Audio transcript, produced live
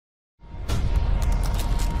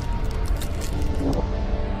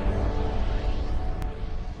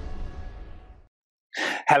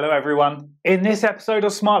Hello everyone, in this episode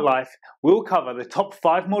of Smart Life we'll cover the top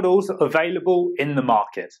 5 models available in the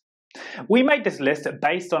market. We made this list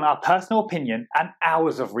based on our personal opinion and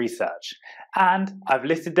hours of research, and I've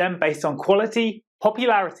listed them based on quality,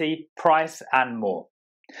 popularity, price and more.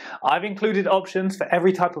 I've included options for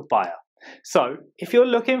every type of buyer, so if you're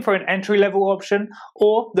looking for an entry-level option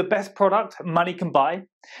or the best product money can buy,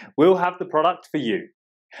 we'll have the product for you.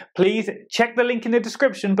 Please check the link in the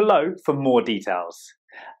description below for more details.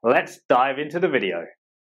 Let's dive into the video.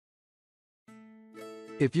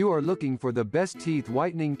 If you are looking for the best teeth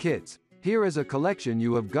whitening kits, here is a collection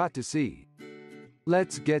you have got to see.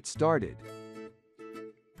 Let's get started.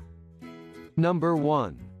 Number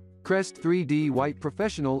 1. Crest 3D White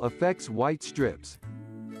Professional Effects Whitestrips.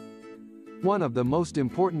 One of the most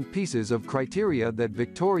important pieces of criteria that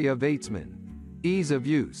Victoria Vatesman. Ease of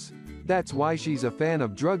use. That's why she's a fan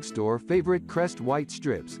of drugstore favorite Crest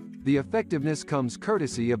Whitestrips. The effectiveness comes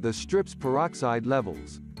courtesy of the strip's peroxide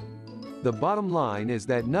levels. The bottom line is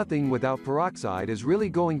that nothing without peroxide is really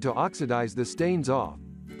going to oxidize the stains off.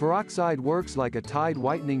 Peroxide works like a Tide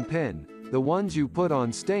whitening pen, the ones you put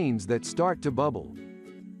on stains that start to bubble.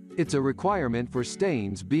 It's a requirement for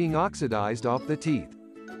stains being oxidized off the teeth.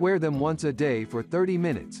 Wear them once a day for 30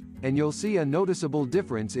 minutes, and you'll see a noticeable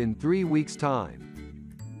difference in 3 weeks'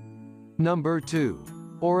 time. Number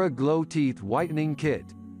 2. AuraGlow Teeth Whitening Kit.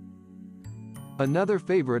 Another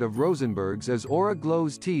favorite of Rosenberg's is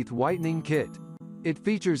AuraGlow's Teeth Whitening Kit. It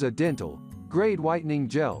features a dental-grade whitening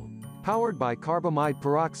gel, powered by carbamide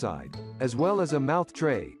peroxide, as well as a mouth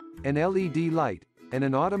tray, an LED light, and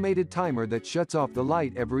an automated timer that shuts off the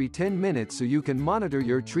light every 10 minutes so you can monitor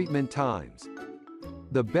your treatment times.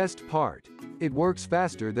 The best part? It works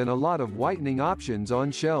faster than a lot of whitening options on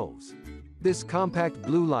shelves. This compact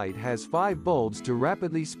blue light has 5 bulbs to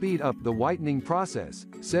rapidly speed up the whitening process,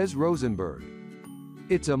 says Rosenberg.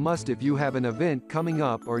 It's a must if you have an event coming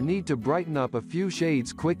up or need to brighten up a few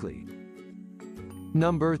shades quickly.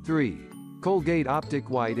 Number 3. Colgate Optic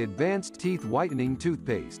White Advanced Teeth Whitening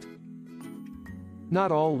Toothpaste.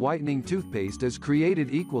 Not all whitening toothpaste is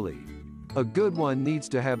created equally. A good one needs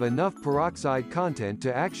to have enough peroxide content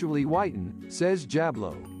to actually whiten, says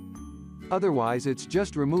AuraGlow. Otherwise it's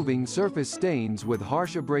just removing surface stains with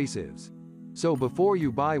harsh abrasives. So before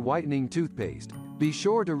you buy whitening toothpaste, be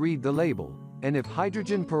sure to read the label. And if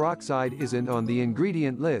hydrogen peroxide isn't on the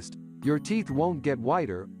ingredient list, your teeth won't get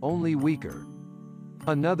whiter, only weaker.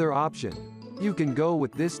 Another option. You can go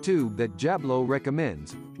with this tube that AuraGlow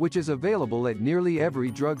recommends, which is available at nearly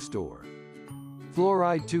every drugstore.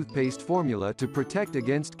 Fluoride toothpaste formula to protect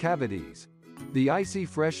against cavities. The icy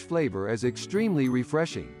fresh flavor is extremely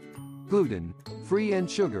refreshing. Gluten-free and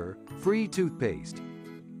sugar-free toothpaste.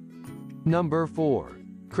 Number 4.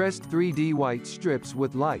 Crest 3D Whitestrips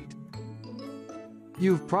with Light.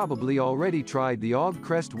 You've probably already tried the AuraGlow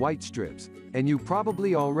Crest Whitestrips, and you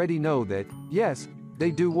probably already know that, yes, they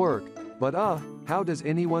do work, but how does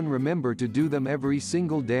anyone remember to do them every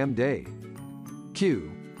single damn day?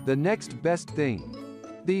 Cue the next best thing.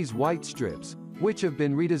 These Whitestrips, which have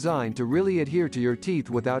been redesigned to really adhere to your teeth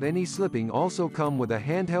without any slipping, also come with a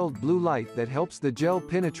handheld blue light that helps the gel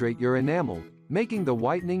penetrate your enamel, making the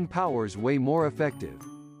whitening powers way more effective.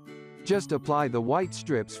 Just apply the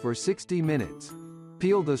Whitestrips for 60 minutes.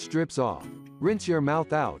 Peel the strips off, rinse your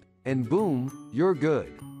mouth out, and boom, you're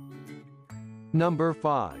good. Number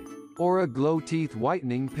 5. AuraGlow Teeth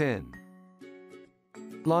Whitening Pen.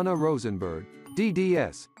 Lana Rosenberg,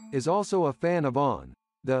 DDS, is also a fan of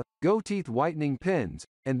the Go Teeth Whitening Pens,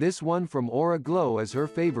 and this one from AuraGlow is her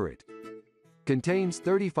favorite. Contains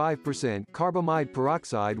 35% carbamide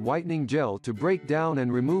peroxide whitening gel to break down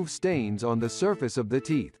and remove stains on the surface of the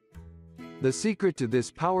teeth. The secret to this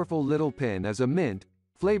powerful little pen is a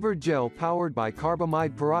mint-flavored gel powered by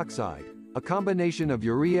carbamide peroxide, a combination of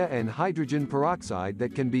urea and hydrogen peroxide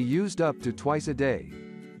that can be used up to twice a day.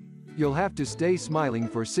 You'll have to stay smiling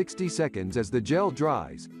for 60 seconds as the gel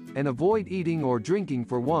dries, and avoid eating or drinking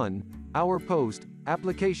for 1 hour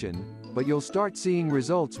post-application, but you'll start seeing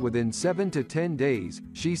results within 7 to 10 days,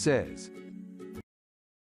 she says.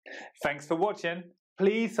 Thanks for watching.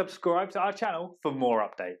 Please subscribe to our channel for more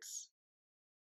updates.